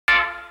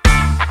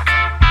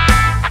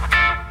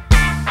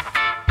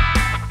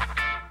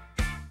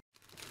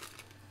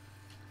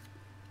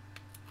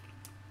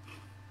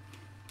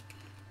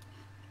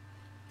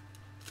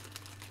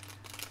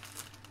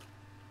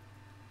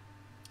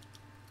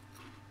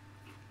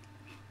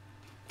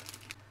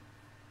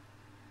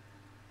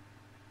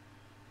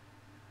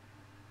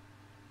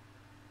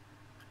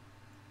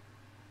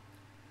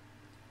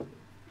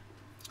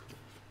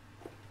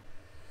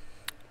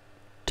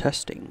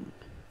Testing.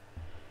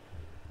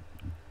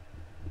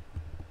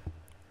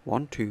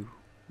 1 2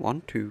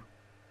 1 2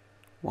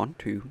 1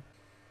 2.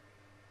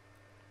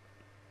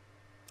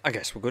 I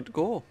guess we're good to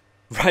go.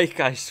 Right,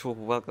 guys, so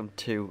welcome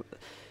to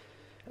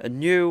a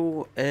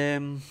new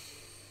I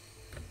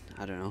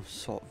don't know,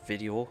 sort of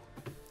video.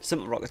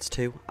 SimpleRockets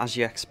 2, as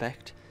you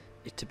expect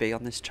it to be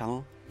on this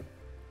channel.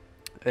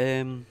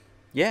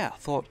 Yeah, I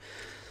thought,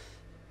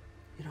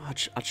 you know,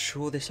 I'd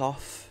show this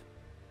off,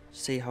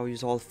 see how you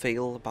all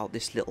feel about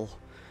this little,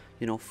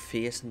 you know,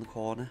 face in the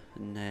corner,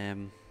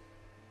 and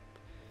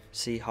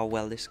see how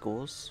well this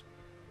goes.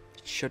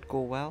 It should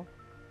go well,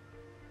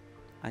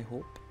 I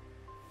hope.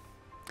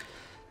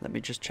 Let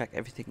me just check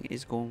everything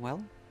is going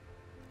well.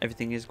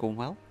 Everything is going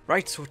well.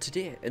 Right, so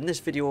today, in this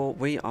video,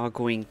 we are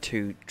going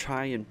to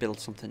try and build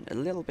something a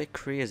little bit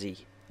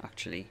crazy,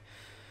 actually.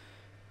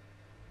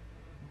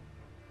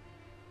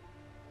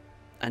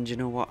 And you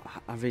know what?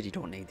 I really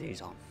don't need these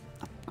on.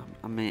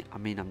 I'm going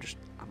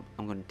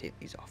to take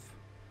these off,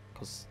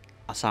 because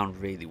I sound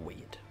really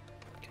weird.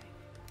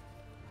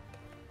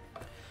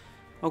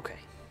 Okay.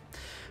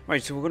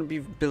 Right, so we're going to be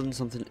building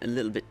something a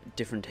little bit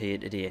different here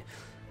today.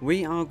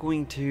 We are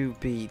going to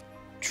be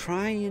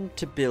trying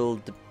to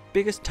build the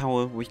biggest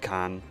tower we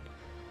can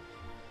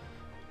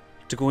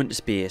to go into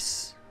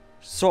space.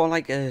 Sort of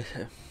like a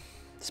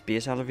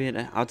space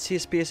elevator. I'd say a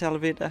space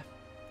elevator.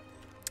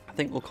 I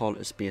think we'll call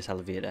it a space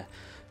elevator,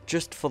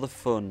 just for the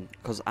fun,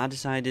 because I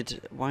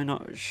decided, why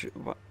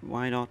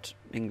not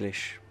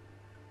English?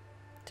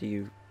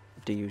 Do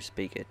you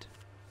speak it?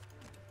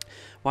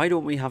 Why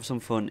don't we have some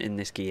fun in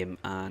this game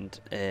and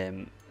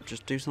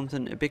just do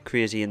something a bit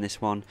crazy in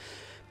this one?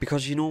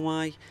 Because you know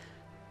why?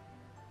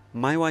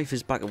 My wife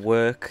is back at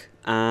work,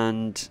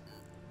 and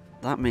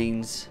that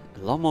means a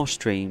lot more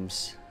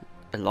streams,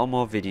 a lot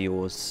more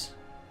videos.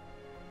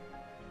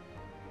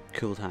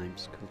 Cool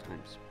times, cool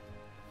times.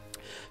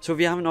 So if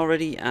you haven't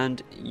already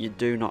and you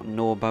do not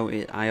know about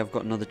it, I have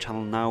got another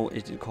channel now.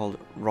 It's called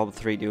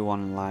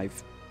Rob321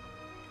 Live.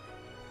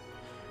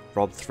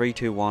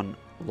 Rob321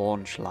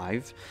 Launch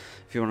Live.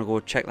 If you want to go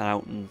check that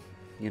out and,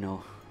 you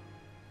know,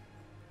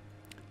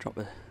 drop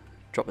a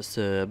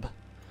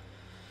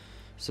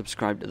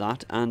subscribe to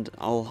that, and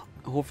I'll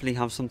hopefully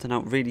have something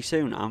out really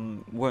soon.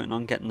 I'm working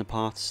on getting the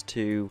parts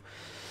to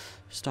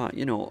start,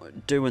 you know,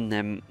 doing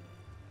them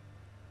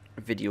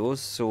videos,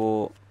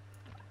 so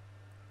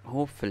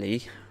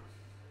hopefully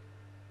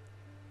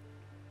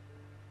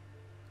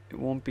it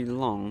won't be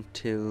long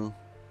till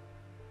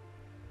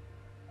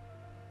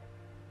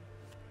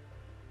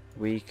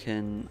we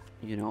can,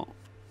 you know,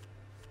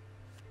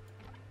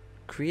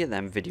 create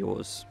them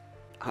videos.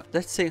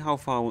 Let's see how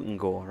far we can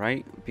go,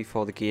 right,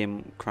 before the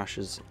game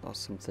crashes or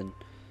something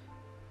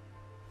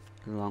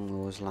along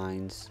those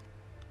lines.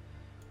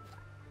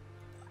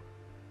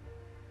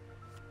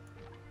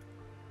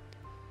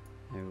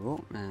 There we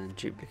go, and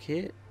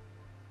duplicate.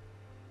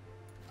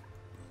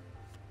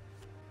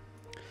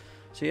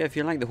 So yeah, if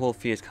you like the whole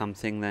face cam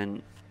thing,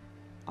 then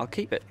I'll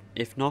keep it.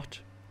 If not,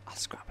 I'll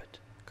scrap it,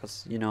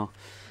 because, you know,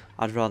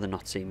 I'd rather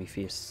not see me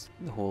face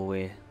the whole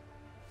way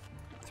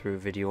through a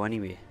video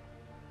anyway.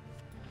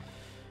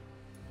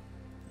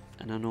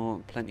 And I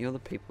know plenty of other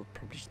people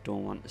probably just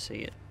don't want to see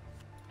it.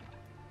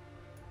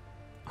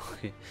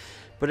 Okay.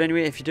 But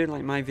anyway, if you do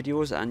like my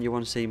videos and you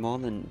want to see more,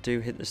 then do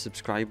hit the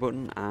subscribe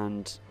button,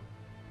 and,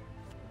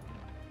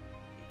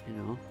 you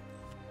know,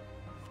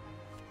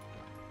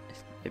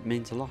 it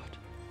means a lot.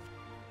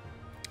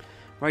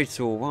 Right,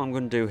 so what I'm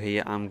going to do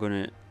here, I'm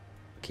going to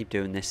keep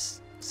doing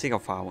this, see how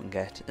far we can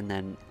get, and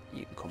then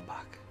you can come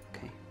back.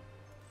 Okay.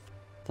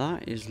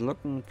 That is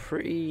looking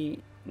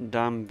pretty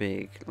damn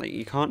big. Like,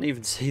 you can't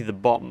even see the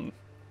bottom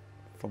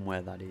from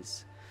where that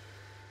is.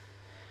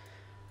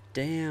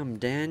 Damn,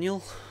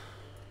 Daniel.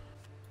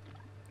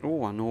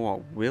 Oh, I know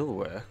what will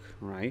work.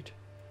 Right.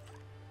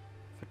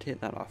 If I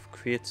take that off,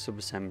 create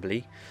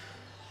subassembly.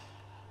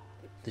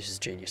 This is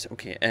genius.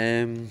 Okay,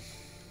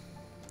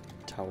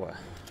 tower.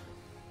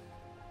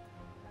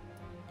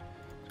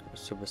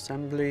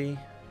 Subassembly.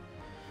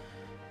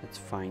 Let's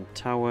find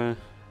tower.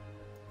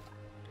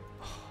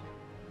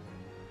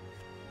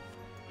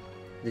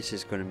 This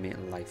is going to make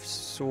life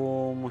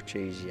so much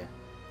easier.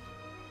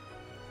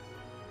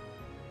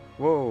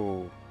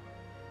 Whoa.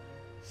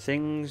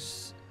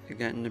 Things are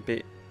getting a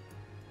bit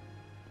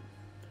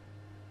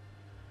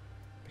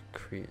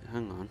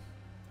hang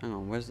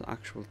on, where's the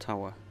actual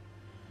tower?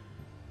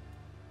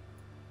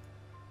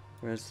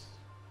 Is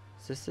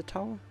this the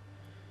tower?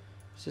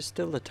 Is this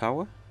still the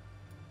tower?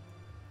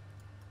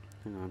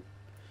 Hang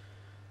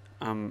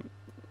on.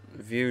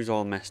 View's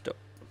all messed up.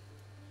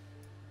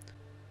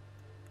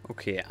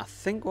 Okay, I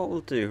think what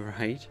we'll do,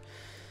 right,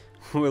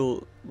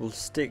 we'll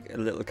stick a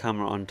little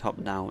camera on top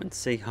now and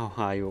see how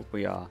high up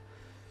we are.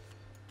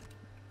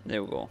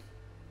 There we go.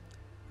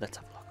 Let's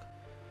have a look.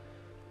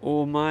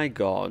 Oh my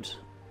god.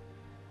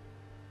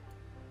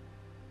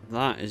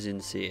 That is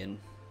insane.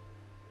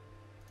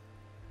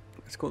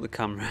 Let's go to the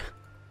camera.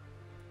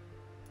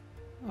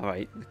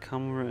 Alright, the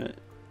camera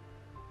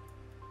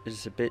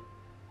is a bit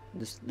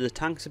The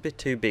tank's a bit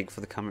too big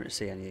for the camera to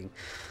see anything.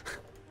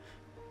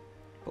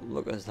 But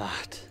look at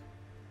that.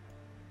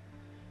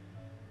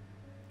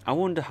 I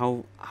wonder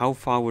how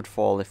far would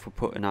fall if we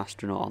put an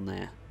astronaut on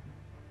there.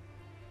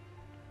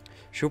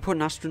 Should we put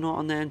an astronaut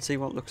on there and see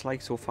what it looks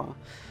like so far?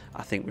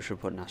 I think we should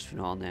put an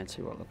astronaut on there and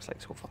see what it looks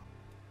like so far.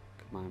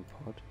 Command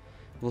pod.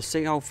 We'll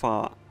see how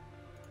far.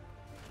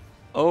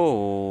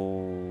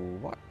 Oh,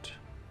 what?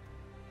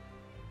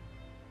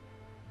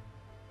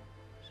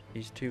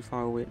 He's too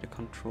far away to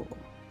control.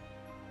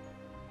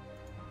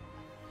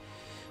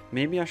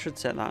 Maybe I should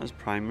set that as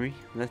primary.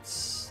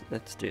 Let's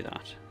do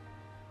that.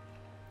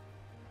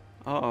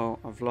 Uh-oh,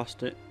 I've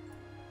lost it.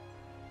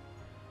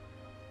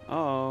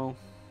 Uh-oh.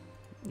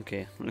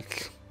 Okay,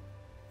 let's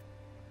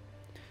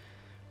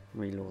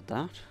reload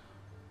that.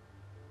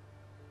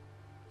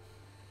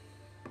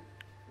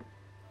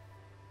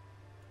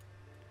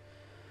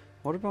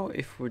 What about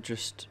if we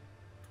just...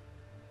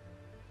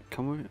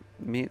 Can we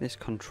make this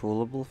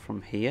controllable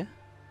from here?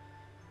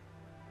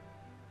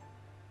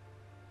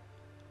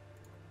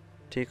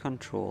 Take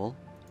control.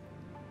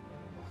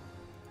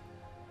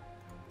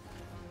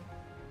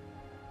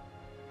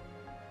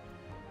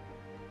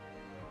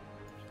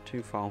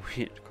 Too far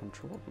away to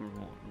control them.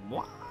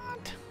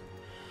 What?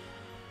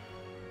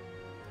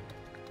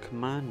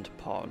 Command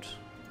pod.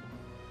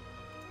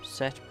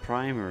 Set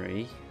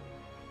primary.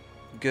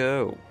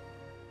 Go.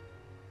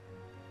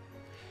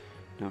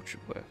 Now it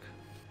should work.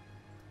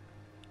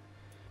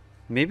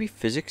 Maybe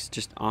physics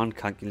just aren't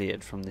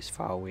calculated from this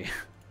far away.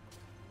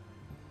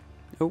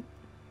 Oh.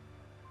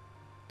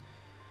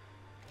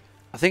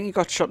 I think he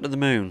got shot to the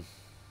moon.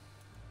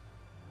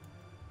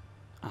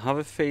 I have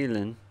a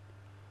feeling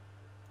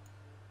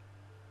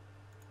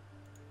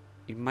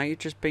he might have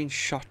just been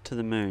shot to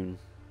the moon.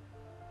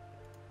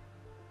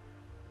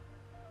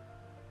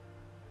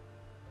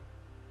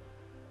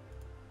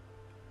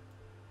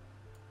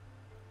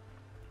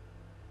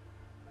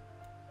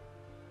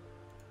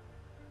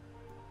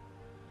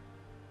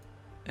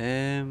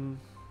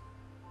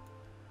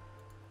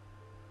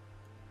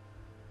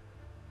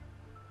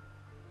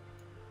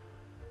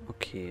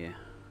 Okay.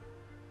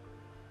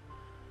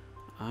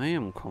 I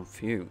am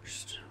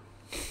confused.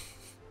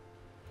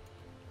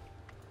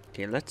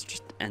 Okay, let's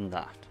just end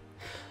that.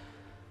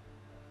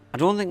 I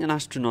don't think an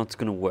astronaut's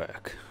gonna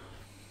work.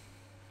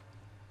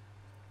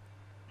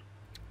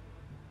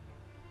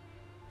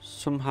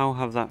 Somehow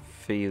have that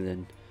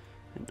feeling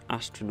an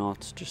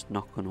astronaut's just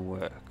not gonna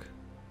work.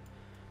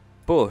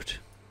 But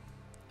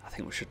I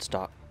think we should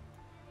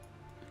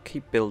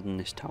keep building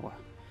this tower.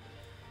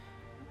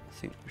 I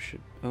think we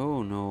should...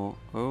 Oh no,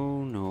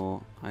 oh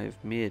no,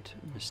 I've made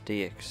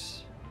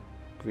mistakes.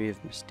 Grave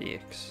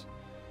mistakes.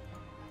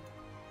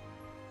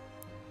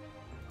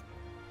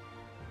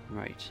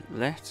 Right,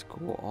 let's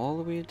go all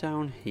the way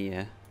down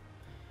here.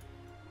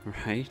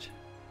 Right.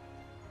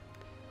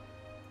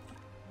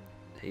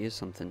 Here's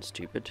something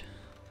stupid.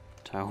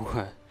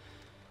 Tower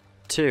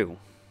 2.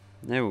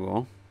 There we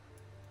go.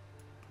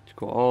 Let's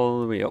go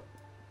all the way up.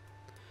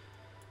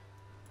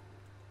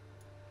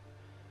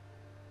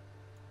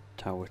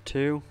 Tower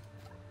 2.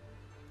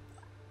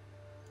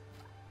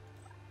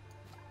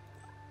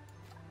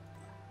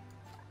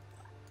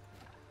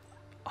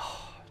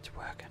 Oh, it's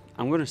working.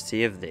 I'm going to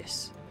save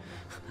this.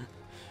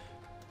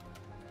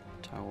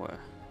 Tower.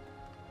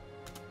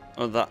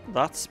 Oh,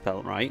 that's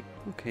spelled right.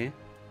 Okay.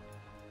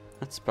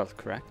 That's spelled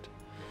correct.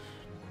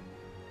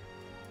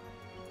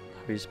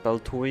 How you spell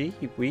toy?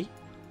 We,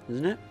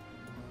 isn't it?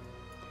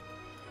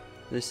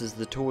 This is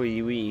the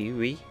toy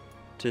we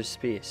to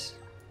space.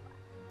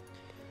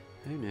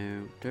 Oh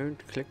no,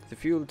 don't click the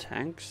fuel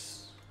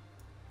tanks.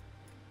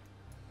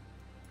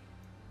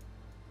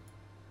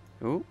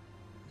 Oh,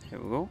 here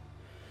we go.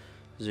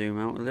 Zoom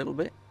out a little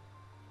bit.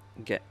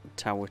 Get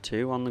Tower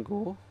 2 on the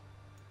go.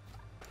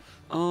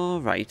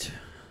 Alright.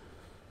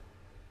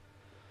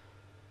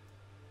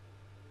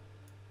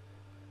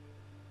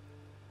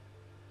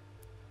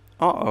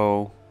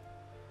 Uh-oh.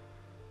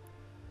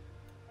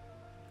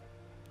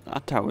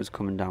 That tower's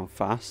coming down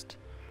fast.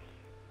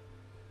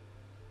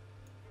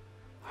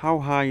 How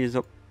high is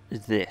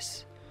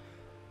this?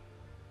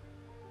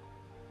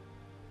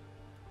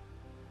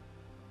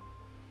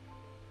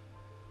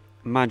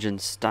 Imagine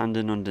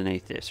standing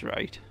underneath this,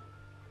 right?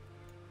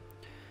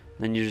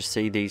 Then you just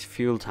see these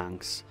fuel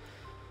tanks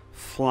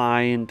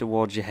flying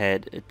towards your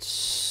head at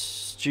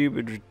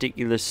stupid,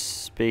 ridiculous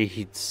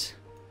speeds.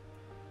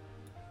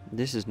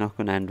 This is not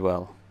going to end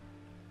well.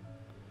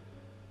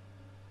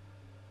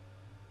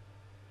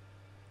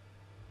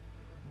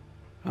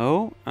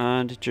 Oh,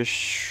 and it just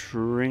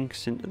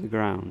shrinks into the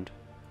ground.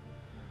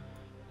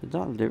 Did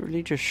that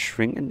literally just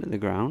shrink into the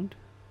ground?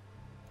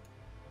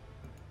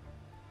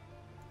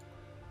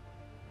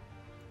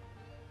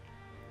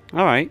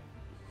 Alright.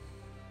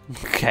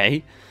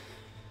 Okay.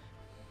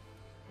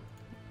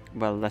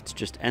 Well, let's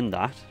just end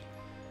that.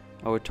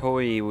 Our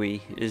toy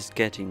is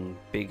getting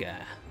bigger.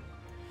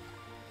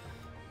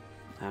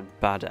 And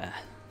badder.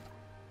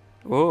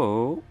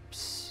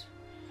 Oops.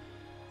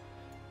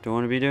 Don't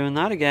want to be doing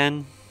that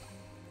again.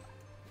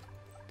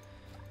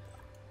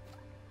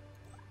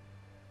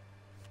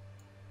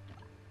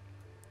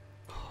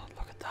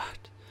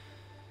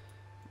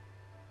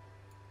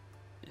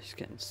 It's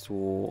getting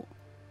so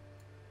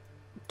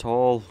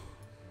tall.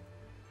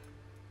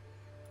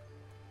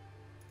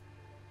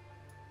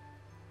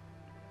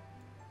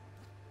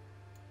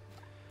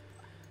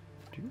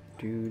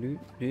 And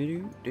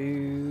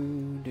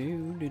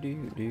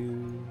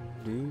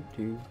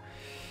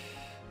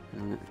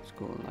let's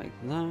go like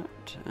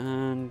that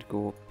and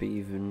go up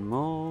even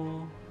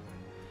more.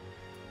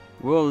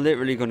 We're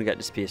literally going to get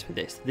to space with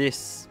this.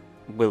 This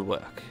will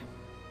work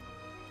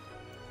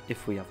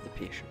if we have the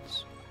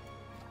patience.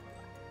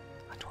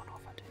 I don't know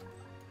if I do.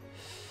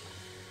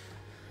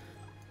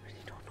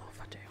 Really don't know if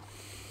I do.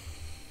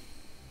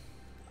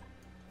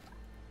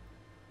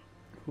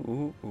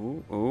 Oh,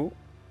 oh, oh,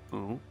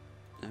 oh.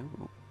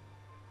 Oh.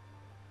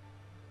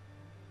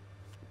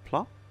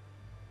 Plop.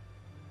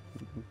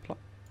 Plop.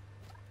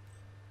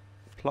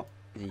 Plop.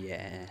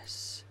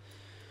 Yes.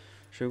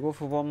 Should we go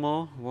for one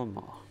more? One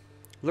more.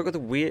 Look at the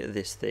weight of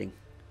this thing.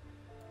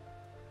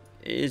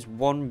 It is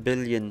 1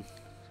 billion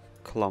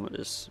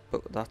kilometers,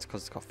 but that's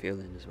because it's got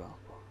fuel in as well.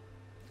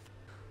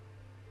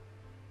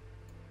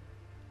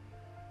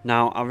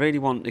 Now, I really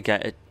want to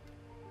get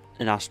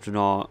an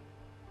astronaut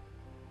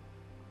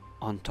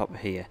on top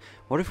of here.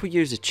 What if we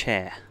use a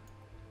chair?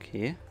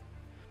 Okay.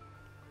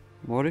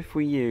 What if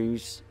we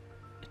use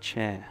a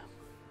chair?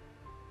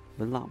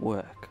 Will that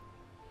work?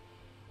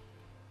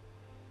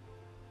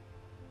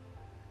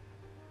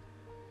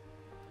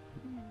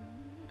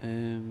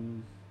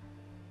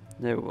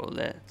 There we go.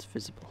 There, it's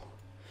visible.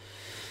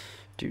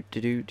 Do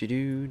do do do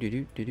do do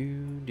do do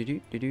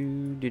do do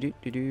do do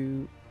do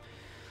do.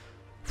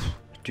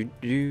 Do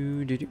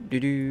do do do do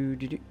do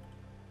do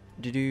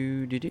do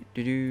do do do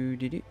do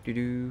do do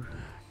do.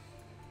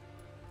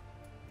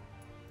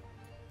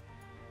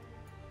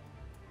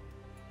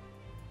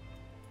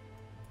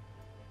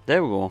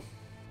 There we go.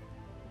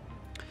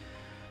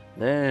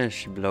 There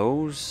she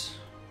blows.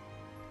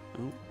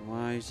 Oh,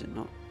 why is it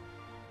not?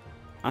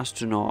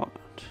 Astronaut.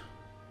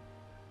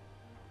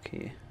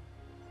 Okay.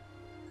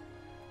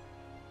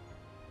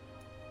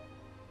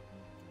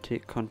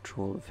 Take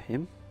control of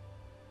him.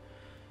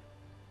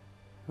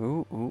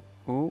 Oh, oh,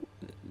 oh.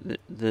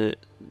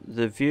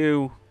 The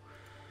view.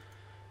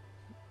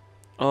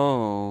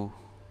 Oh.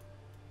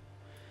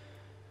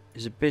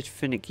 Is a bit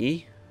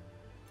finicky.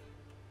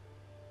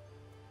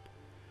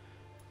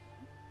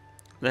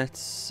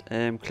 Let's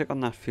click on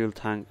that fuel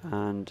tank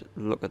and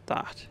look at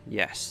that.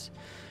 Yes.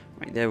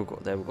 Right, there we go,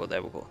 there we go,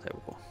 there we go, there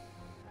we go.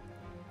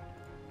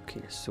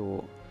 Okay,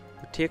 so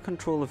we take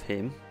control of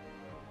him.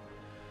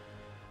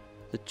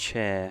 The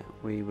chair,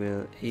 we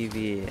will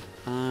EVA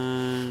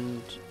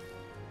and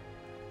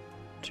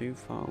too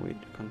far away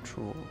to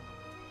control.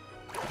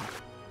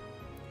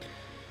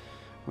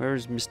 Where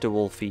is Mr.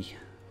 Wolfie?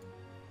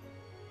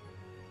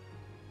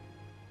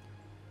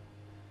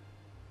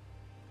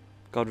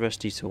 God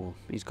rest his soul,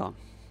 he's gone.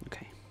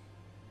 Okay.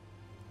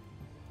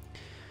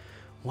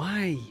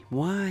 Why?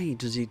 Why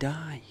does he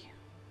die?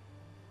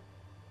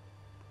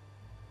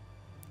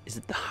 Is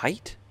it the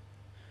height?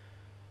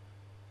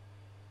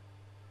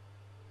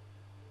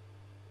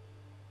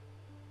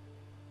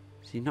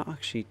 Is he not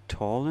actually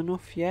tall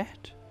enough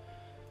yet?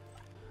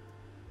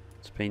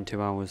 It's been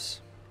 2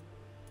 hours.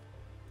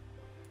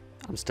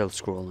 I'm still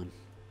scrolling.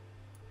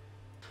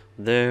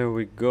 There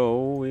we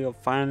go, we are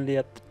finally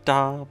at the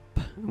top.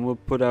 And we'll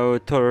put our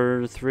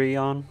turn 3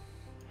 on.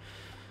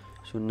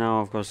 So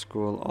now I've got to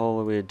scroll all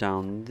the way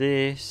down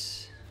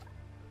this.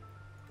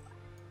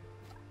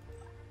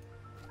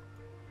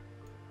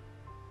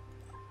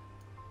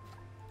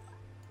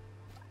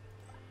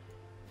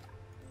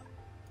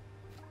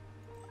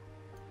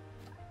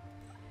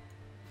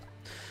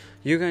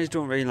 You guys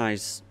don't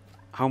realise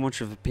how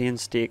much of a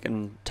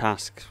painstaking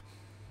task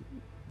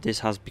this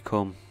has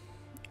become.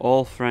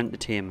 All for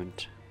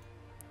entertainment.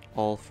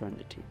 All for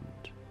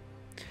entertainment.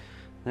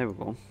 There we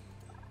go.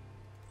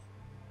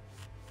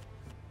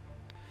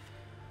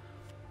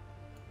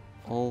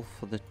 All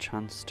for the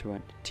chance to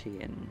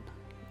entertain.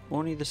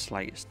 Only the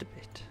slightest a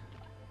bit.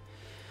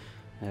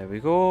 There we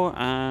go,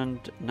 and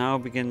now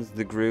begins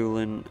the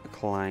grueling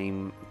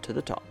climb to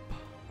the top.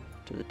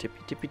 To the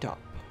tippy tippy top.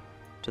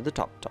 To the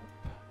top top.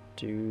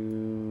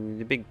 To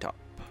the big top.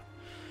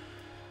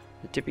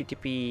 The tippy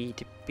tippy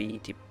tippy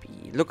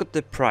tippy. Look at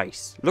the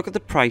price. Look at the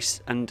price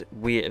and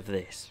weight of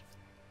this.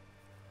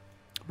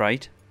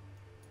 Right?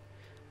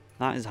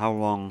 That is how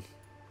long.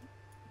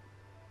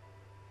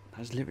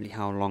 That's literally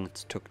how long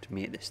it's took to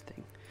make this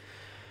thing.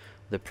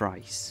 The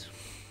price.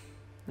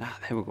 Ah,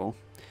 there we go.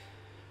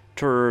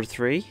 Tour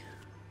 3.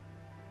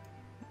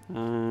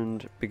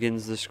 And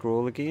begins the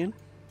scroll again.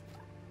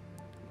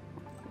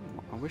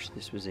 I wish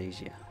this was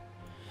easier.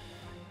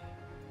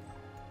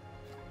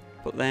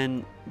 But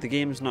then, the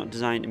game's not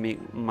designed to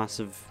make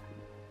massive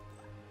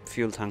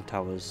fuel tank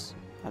towers,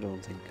 I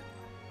don't think.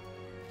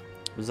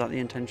 Was that the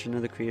intention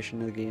of the creation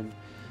of the game?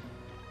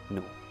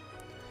 No.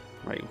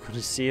 Right, we're going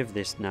to save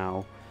this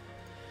now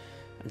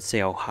and see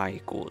how high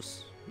it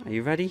goes. Are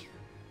you ready?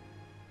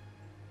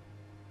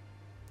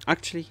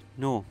 Actually,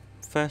 no.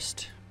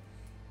 First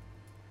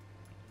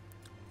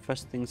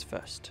things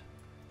first.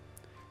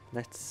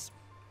 Let's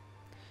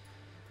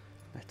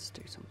let's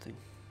do something.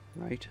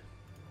 Right.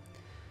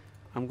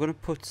 I'm going to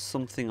put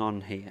something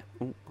on here.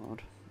 Oh,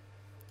 God.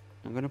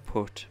 I'm going to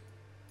put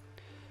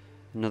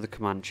another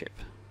command chip.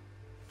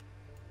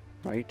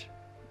 Right.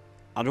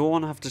 I don't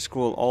want to have to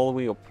scroll all the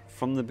way up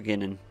from the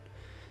beginning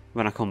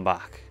when I come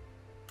back.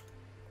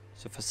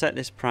 So if I set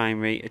this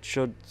primary, it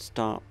should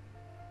start.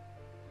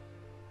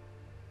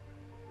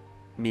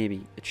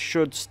 Maybe it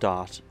should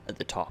start at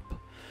the top.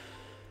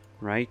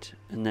 Right.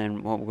 And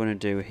then what we're going to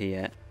do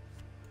here,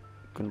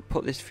 I'm going to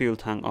put this fuel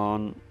tank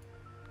on.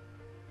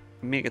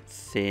 Make it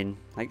thin,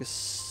 like a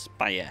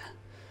spire.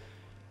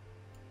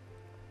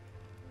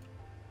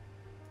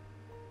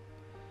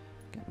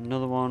 Get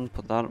another one,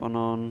 put that one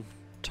on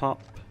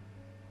top.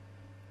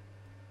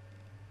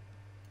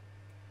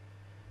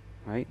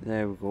 Right,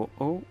 there we go.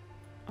 Oh,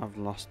 I've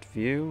lost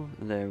view.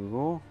 There we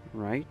go.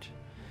 Right.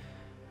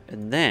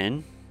 And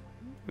then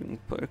we can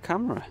put a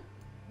camera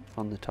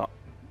on the top.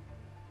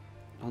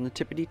 On the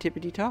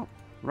tippity top.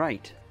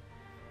 Right.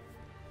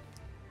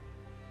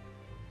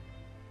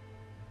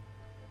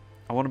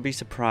 I want to be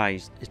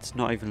surprised. It's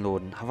not even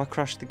loading. Have I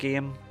crashed the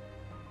game?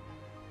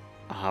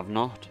 I have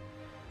not.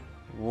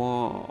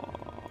 What?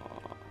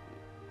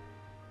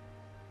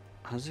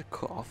 Has it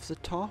cut off the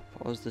top?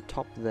 Or is the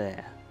top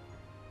there?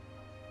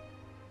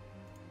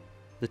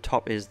 The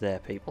top is there,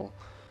 people.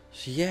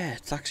 So yeah,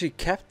 it's actually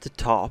kept the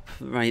top.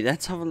 Right,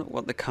 let's have a look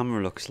what the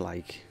camera looks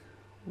like.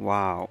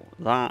 Wow,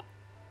 that...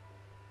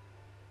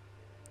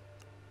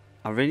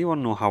 I really want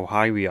to know how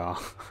high we are.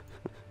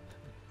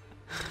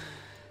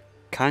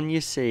 Can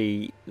you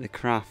see the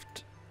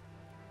craft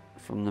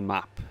from the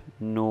map?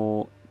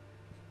 No.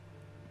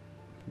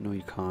 No,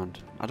 you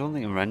can't. I don't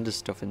think it renders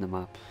stuff in the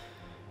map.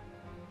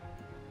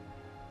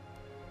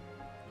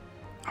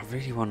 I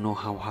really want to know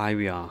how high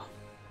we are.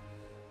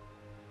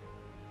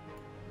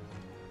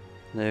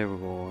 There we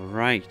go.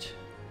 Right.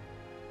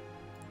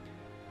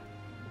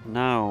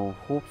 Now,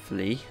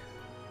 hopefully,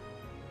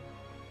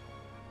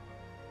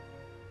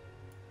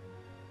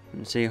 we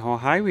can see how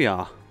high we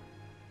are.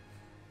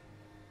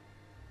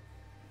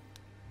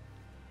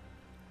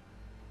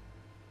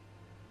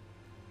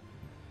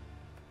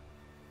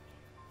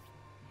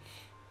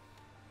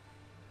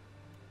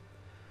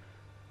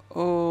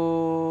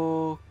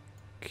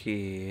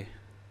 Okay.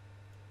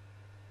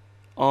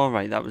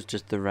 Alright, that was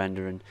just the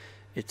rendering.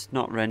 It's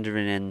not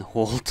rendering in the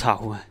whole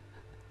tower.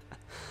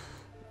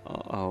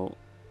 Uh-oh.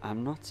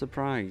 I'm not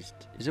surprised.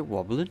 Is it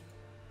wobbling?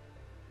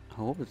 I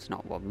hope it's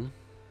not wobbling.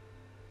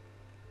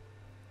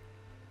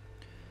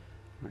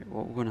 Right,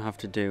 what we're going to have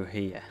to do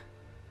here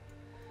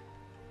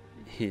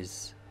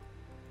is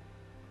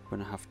we're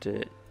going to have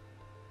to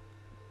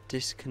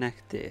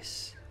disconnect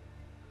this.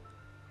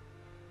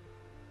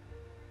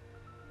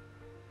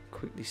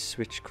 Quickly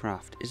switch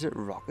craft. Is it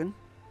rocking?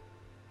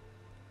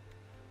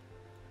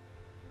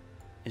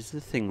 Is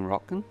the thing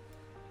rocking?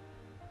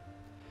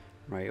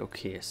 Right,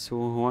 okay, so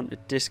we want to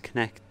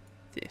disconnect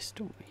this,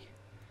 don't we?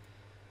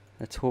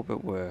 Let's hope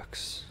it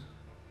works.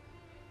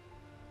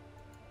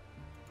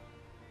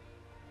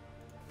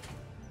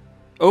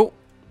 Oh!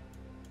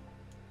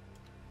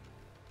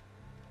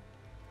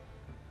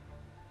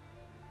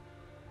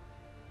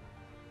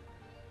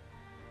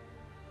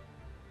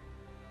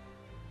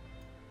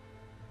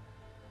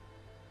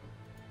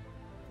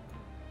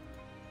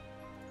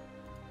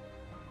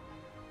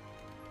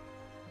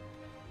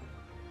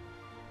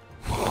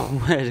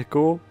 Where'd it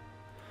go?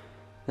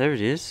 There it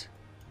is.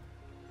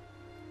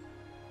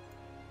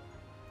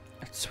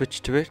 Let's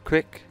switch to it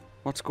quick.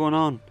 What's going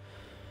on?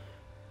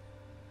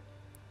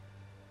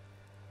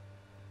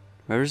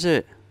 Where is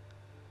it?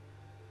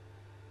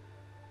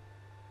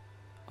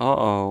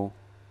 Uh-oh.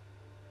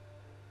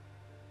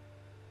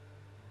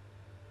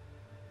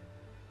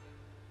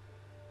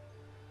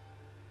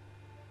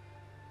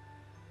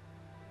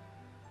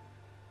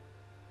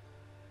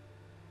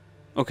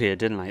 Okay, I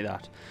didn't like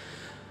that.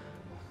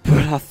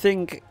 But I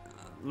think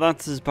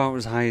that's about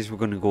as high as we're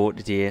going to go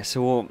today.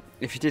 So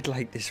if you did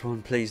like this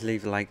one, please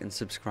leave a like and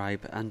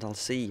subscribe, and I'll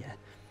see you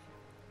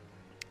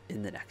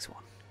in the next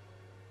one.